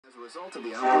result of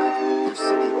the outbreak, your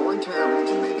city or entire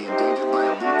region may be endangered by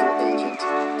a lethal agent.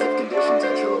 If conditions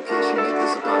at your location make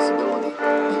this a possibility,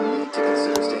 you need to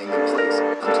consider staying in place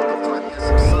until the threat has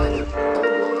subsided or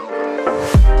blown over.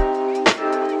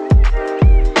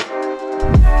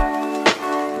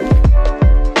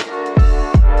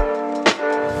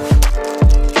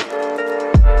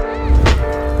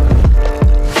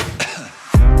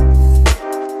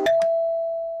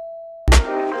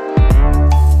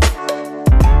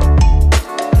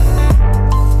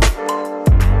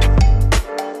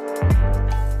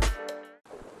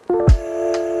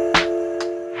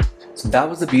 So that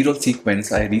was the B-roll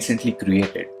sequence I recently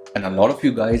created, and a lot of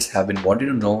you guys have been wanting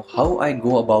to know how I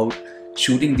go about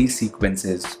shooting these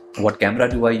sequences. What camera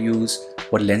do I use?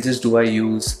 What lenses do I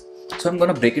use? So I'm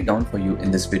gonna break it down for you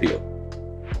in this video.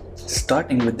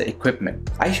 Starting with the equipment.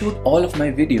 I shoot all of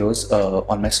my videos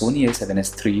on my Sony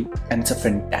a7S III, and it's a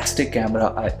fantastic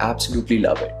camera. I absolutely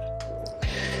love it.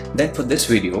 Then for this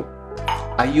video,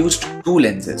 I used two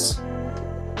lenses.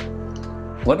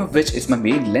 One of which is my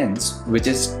main lens, which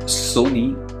is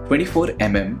Sony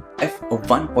 24mm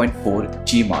f1.4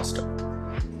 G Master.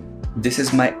 This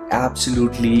is my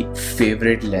absolutely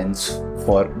favorite lens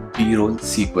for B-roll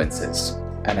sequences,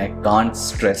 and I can't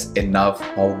stress enough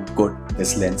how good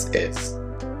this lens is.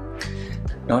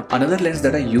 Now another lens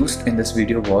that I used in this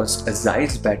video was a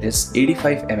Zeiss Batis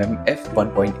 85mm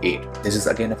f1.8. This is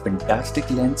again a fantastic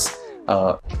lens.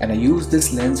 And I use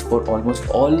this lens for almost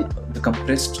all the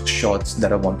compressed shots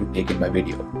that I want to take in my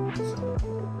video.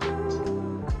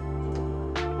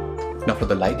 Now for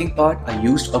the lighting part, I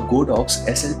used a Godox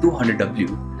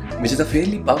SL200W, which is a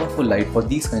fairly powerful light for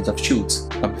these kinds of shoots.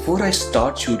 Now before I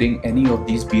start shooting any of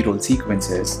these B-roll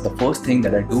sequences, the first thing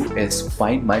that I do is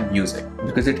find my music,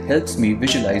 because it helps me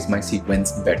visualize my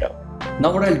sequence better.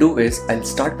 Now what I'll do is I'll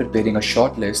start preparing a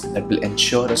shot list that will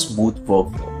ensure a smooth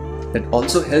workflow. That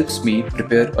also helps me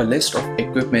prepare a list of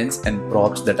equipments and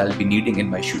props that I'll be needing in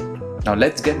my shoot. Now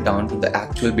let's get down to the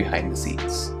actual behind the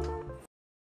scenes.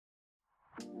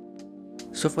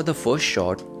 So for the first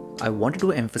shot, I wanted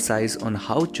to emphasize on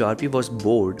how Charpy was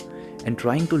bored and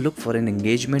trying to look for an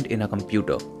engagement in a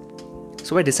computer.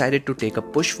 So I decided to take a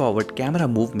push forward camera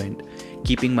movement,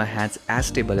 keeping my hands as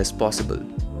stable as possible.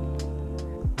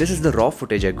 This is the raw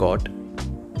footage I got,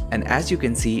 and as you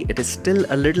can see, it is still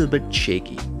a little bit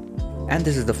shaky. And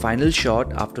this is the final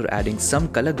shot after adding some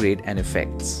color grade and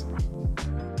effects.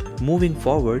 Moving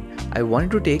forward, I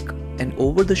wanted to take an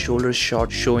over-the-shoulder shot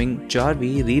showing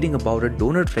Charpy reading about a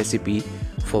donut recipe,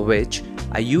 for which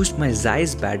I used my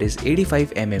Zeiss Batis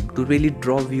 85mm to really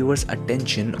draw viewers'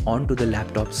 attention onto the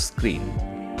laptop screen.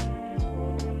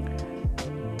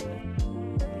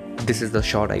 This is the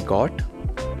shot I got.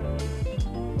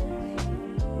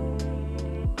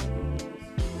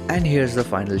 And here's the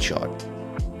final shot.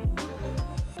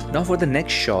 Now for the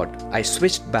next shot, I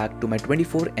switched back to my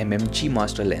 24mm G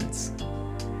Master lens.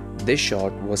 This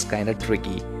shot was kinda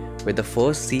tricky, where the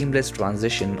first seamless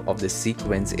transition of this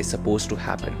sequence is supposed to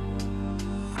happen.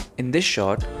 In this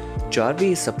shot,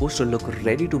 Charpy is supposed to look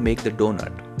ready to make the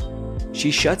donut.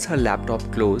 She shuts her laptop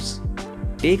close,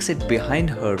 takes it behind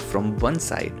her from one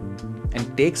side,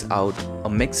 and takes out a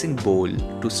mixing bowl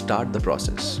to start the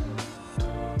process.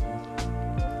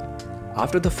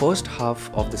 After the first half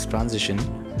of this transition,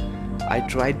 I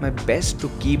tried my best to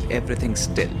keep everything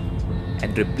still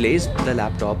and replaced the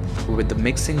laptop with the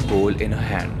mixing bowl in her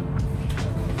hand.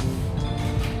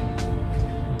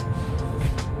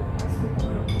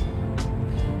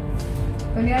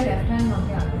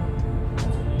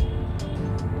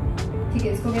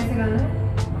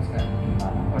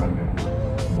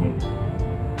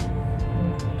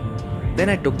 Then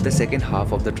I took the second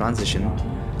half of the transition,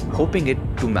 hoping it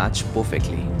to match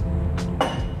perfectly.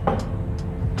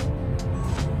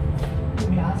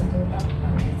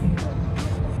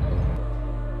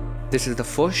 This is the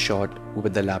first shot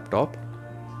with the laptop,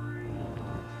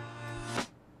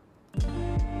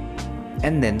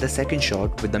 and then the second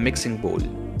shot with the mixing bowl.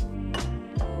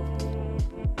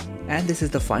 And this is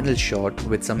the final shot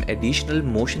with some additional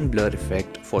motion blur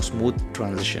effect for smooth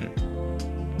transition.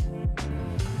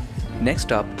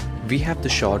 Next up, we have the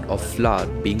shot of flour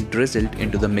being drizzled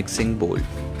into the mixing bowl.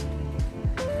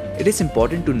 It is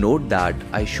important to note that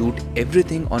I shoot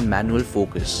everything on manual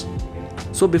focus.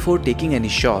 So before taking any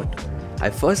shot, I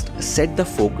first set the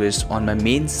focus on my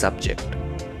main subject,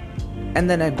 and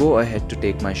then I go ahead to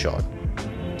take my shot.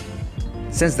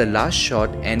 Since the last shot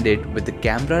ended with the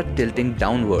camera tilting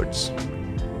downwards,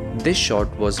 this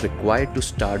shot was required to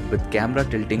start with camera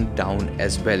tilting down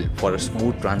as well for a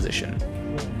smooth transition.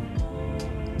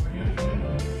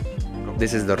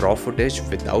 This is the raw footage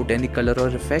without any color or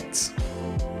effects.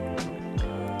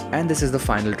 And this is the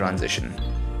final transition.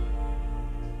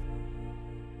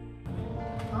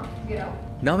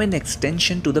 Now in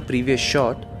extension to the previous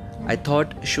shot, I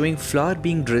thought showing flour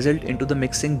being drizzled into the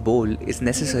mixing bowl is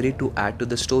necessary to add to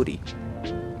the story.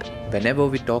 Whenever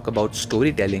we talk about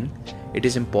storytelling, it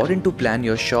is important to plan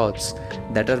your shots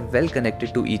that are well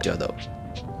connected to each other.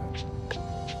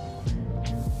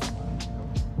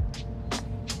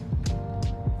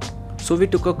 So we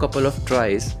took a couple of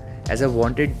tries as I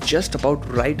wanted just about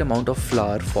right amount of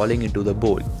flour falling into the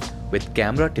bowl, with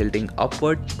camera tilting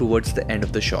upward towards the end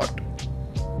of the shot.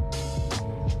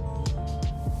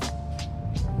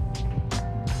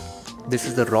 This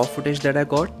is the raw footage that I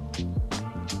got,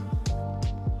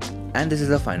 and this is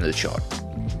the final shot.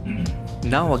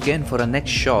 Now again for our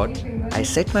next shot, I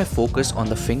set my focus on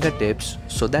the fingertips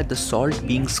so that the salt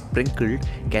being sprinkled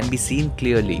can be seen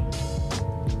clearly.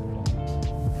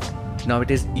 Now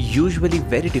it is usually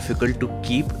very difficult to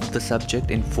keep the subject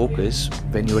in focus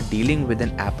when you are dealing with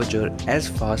an aperture as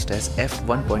fast as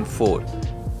f1.4,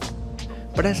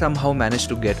 but I somehow managed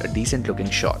to get a decent looking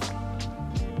shot.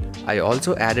 I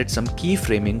also added some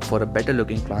keyframing for a better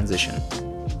looking transition.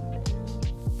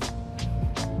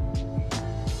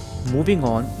 Moving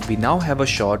on, we now have a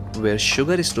shot where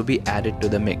sugar is to be added to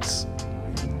the mix.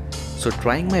 So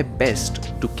trying my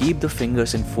best to keep the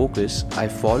fingers in focus, I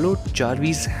followed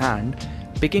Charvi's hand,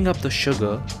 picking up the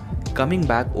sugar, coming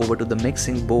back over to the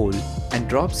mixing bowl and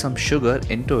dropped some sugar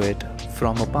into it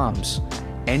from her palms,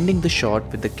 ending the shot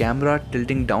with the camera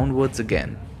tilting downwards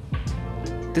again.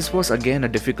 This was again a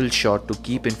difficult shot to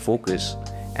keep in focus,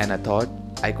 and I thought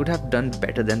I could have done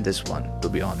better than this one, to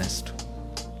be honest.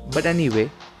 But anyway,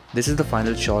 this is the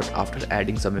final shot after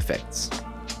adding some effects.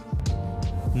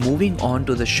 Moving on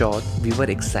to the shot we were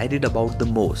excited about the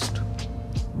most,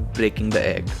 breaking the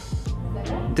egg.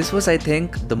 This was, I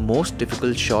think, the most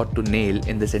difficult shot to nail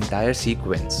in this entire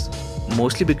sequence,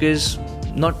 mostly because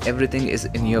not everything is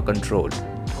in your control,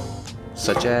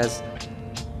 such as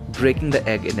breaking the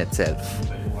egg in itself.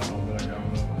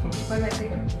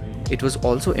 It was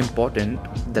also important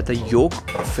that the yolk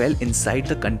fell inside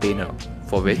the container,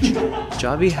 for which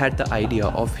Charvi had the idea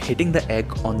of hitting the egg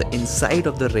on the inside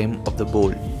of the rim of the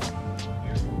bowl.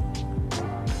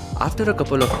 After a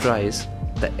couple of tries,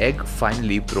 the egg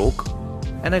finally broke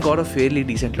and I got a fairly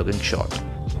decent looking shot.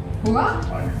 हुआ?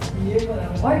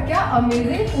 और क्या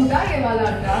amazing फूटा ये वाला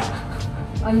अंडा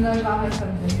अंदर बाहर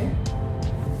सब जगह.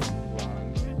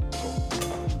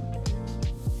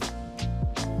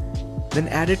 Then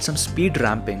added some speed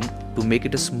ramping to make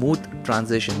it a smooth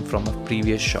transition from a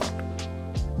previous shot.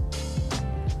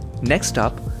 Next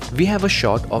up, we have a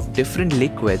shot of different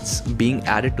liquids being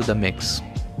added to the mix.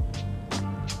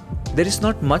 There is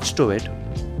not much to it,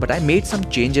 but I made some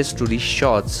changes to these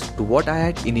shots to what I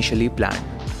had initially planned.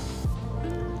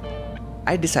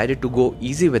 I decided to go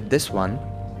easy with this one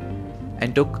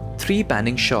and took 3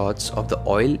 panning shots of the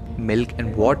oil, milk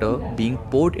and water being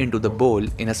poured into the bowl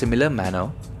in a similar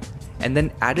manner, and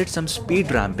then added some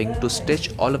speed ramping to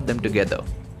stitch all of them together.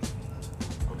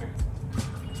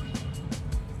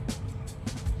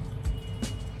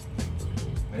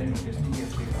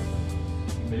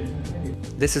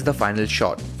 This is the final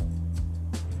shot.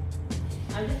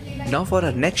 Now for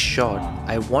our next shot,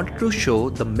 I wanted to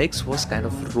show the mix was kind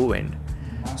of ruined,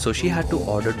 so she had to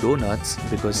order donuts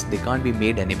because they can't be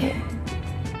made anymore.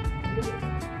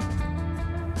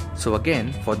 So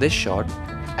again, for this shot,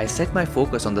 I set my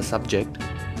focus on the subject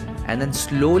and then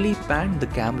slowly panned the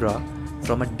camera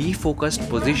from a defocused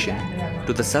position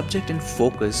to the subject in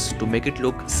focus to make it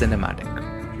look cinematic.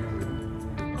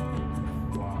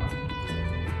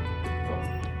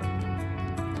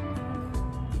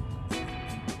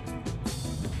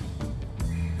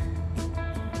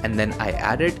 And then I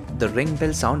added the ring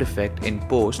bell sound effect in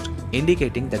post,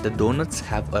 indicating that the donuts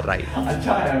have arrived.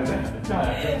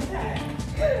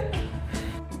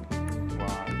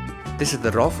 This is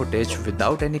the raw footage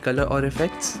without any color or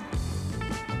effects.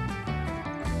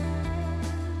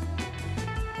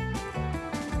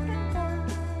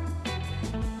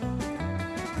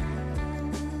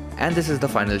 And this is the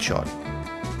final shot.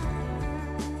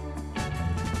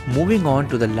 Moving on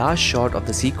to the last shot of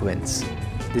the sequence.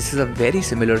 This is a very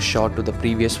similar shot to the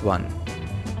previous one.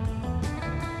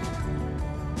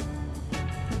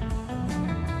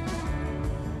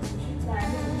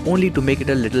 Only to make it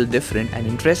a little different and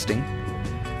interesting,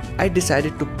 I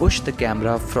decided to push the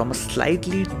camera from a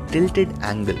slightly tilted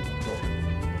angle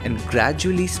and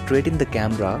gradually straighten the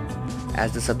camera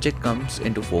as the subject comes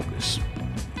into focus.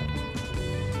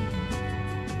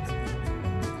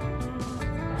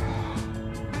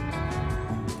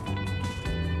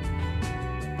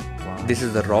 This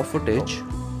is the raw footage,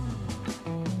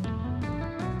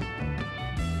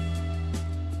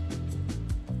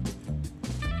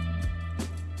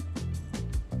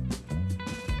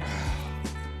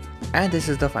 and this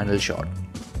is the final shot.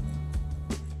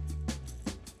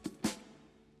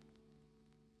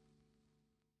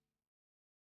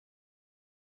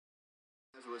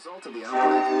 As a result of the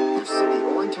outbreak, your city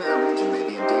or entire region may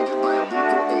be endangered by a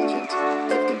lethal agent.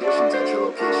 If conditions at your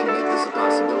location make this a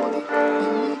possibility,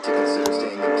 you need to consider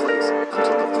staying in place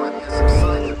until the threat has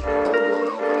subsided or blown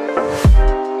over.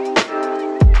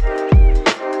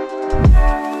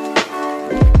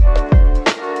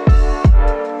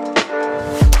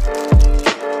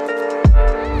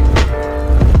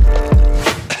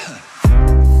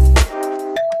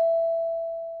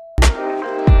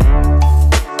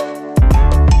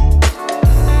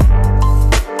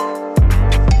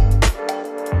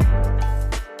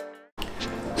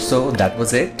 So that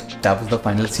was it. That was the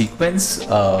final sequence.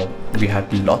 We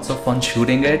had lots of fun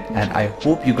shooting it, and I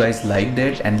hope you guys liked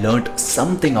it and learned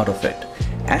something out of it.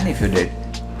 And if you did,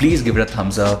 please give it a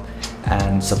thumbs up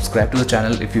and subscribe to the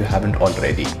channel if you haven't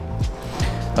already.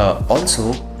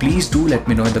 Also, please do let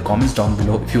me know in the comments down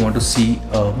below if you want to see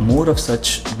more of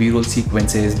such B-roll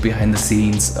sequences, behind the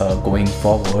scenes going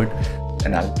forward,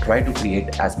 and I'll try to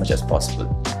create as much as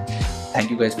possible. Thank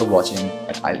you guys for watching,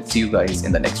 and I'll see you guys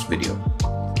in the next video.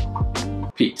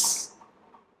 Peace.